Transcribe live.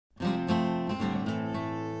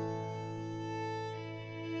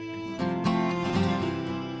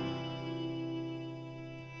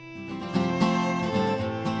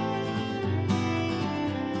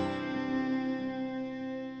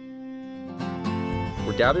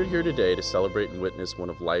We're gathered here today to celebrate and witness one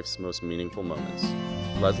of life's most meaningful moments.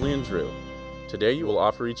 Leslie and Drew, today you will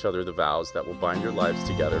offer each other the vows that will bind your lives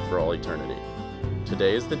together for all eternity.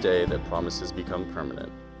 Today is the day that promises become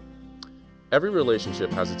permanent. Every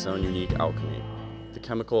relationship has its own unique alchemy, the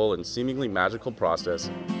chemical and seemingly magical process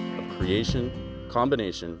of creation,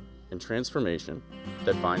 combination, and transformation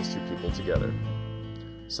that binds two people together.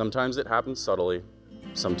 Sometimes it happens subtly,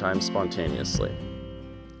 sometimes spontaneously,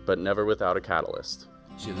 but never without a catalyst.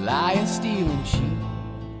 She'll lie and steal and cheat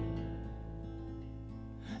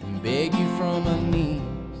and beg you from her knees,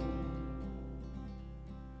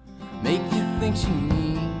 make you think she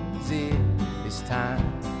needs it this time.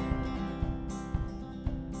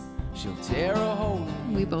 She'll tear a hole.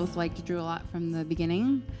 We both liked Drew a lot from the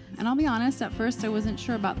beginning, and I'll be honest, at first I wasn't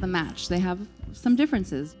sure about the match. They have some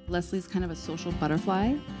differences. Leslie's kind of a social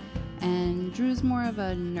butterfly, and Drew's more of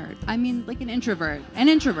a nerd. I mean, like an introvert.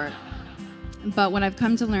 But what I've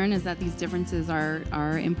come to learn is that these differences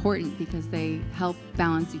are important because they help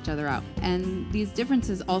balance each other out. And these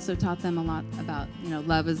differences also taught them a lot about,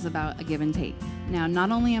 love is about a give and take. Now,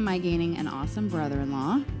 not only am I gaining an awesome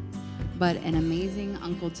brother-in-law, but an amazing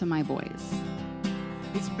uncle to my boys.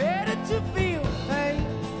 It's better to feel pain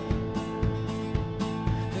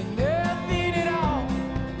than nothing at all.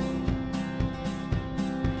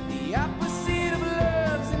 The opposite of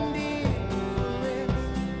love's indifference.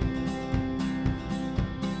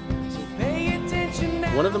 So pay attention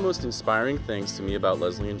now. One of the most inspiring things to me about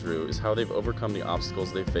Leslie and Drew is how they've overcome the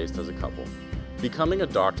obstacles they've faced as a couple. Becoming a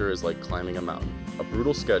doctor is like climbing a mountain. A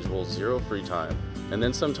brutal schedule, zero free time, and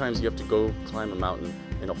then sometimes you have to go climb a mountain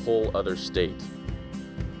in a whole other state.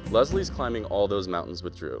 Leslie's climbing all those mountains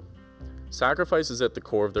with Drew. Sacrifice is at the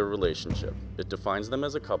core of their relationship. It defines them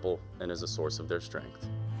as a couple and is a source of their strength.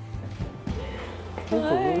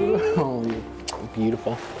 Oh,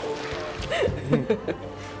 beautiful.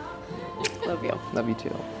 Love you. Love you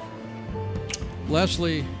too.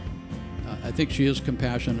 Leslie, I think she is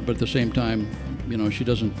compassionate, but at the same time, she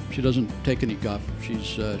doesn't take any guff.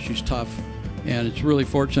 She's tough, and it's really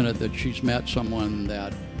fortunate that she's met someone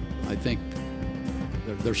that I think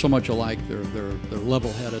they're so much alike. They're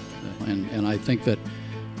level-headed, and I think that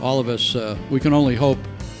all of us we can only hope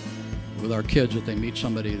with our kids that they meet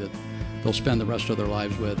somebody that they'll spend the rest of their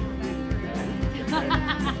lives with.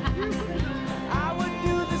 I would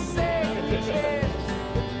do the same.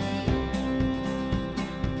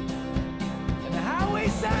 And the highway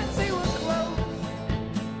signs say we're closed,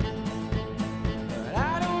 but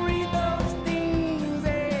I don't read those things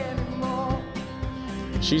anymore.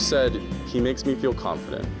 She said, "He makes me feel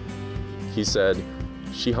confident." He said,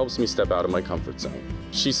 "She helps me step out of my comfort zone."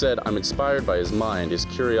 She said, "I'm inspired by his mind, his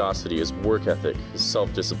curiosity, his work ethic, his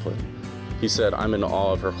self-discipline." He said, "I'm in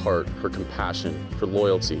awe of her heart, her compassion, her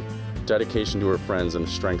loyalty, dedication to her friends, and the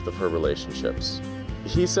strength of her relationships."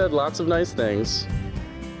 He said lots of nice things,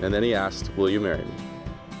 and then he asked, "Will you marry me?"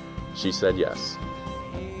 She said yes.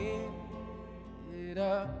 Head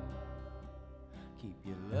up, keep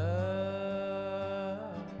your love,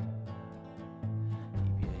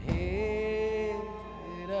 keep your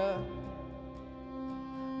head up,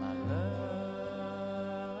 my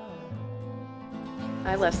love.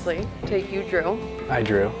 I, Leslie, take you, Drew, I,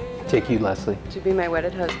 Drew, take you, Leslie, to be my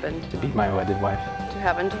wedded husband, to be my wedded wife, to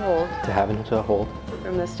have and to hold, to have and to hold,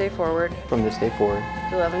 from this day forward, from this day forward,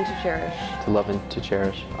 to love and to cherish, to love and to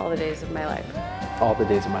cherish, all the days of my life. all the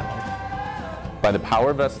days of my life. By the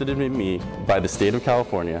power vested in me by the state of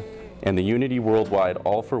California and the Unity Worldwide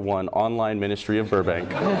All-for-One online ministry of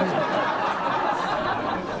Burbank,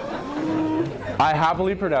 I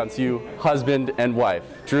happily pronounce you husband and wife.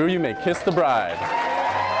 Drew, you may kiss the bride.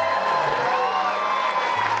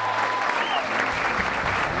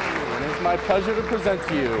 It is my pleasure to present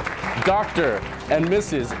to you Dr. and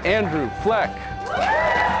Mrs. Andrew Fleck.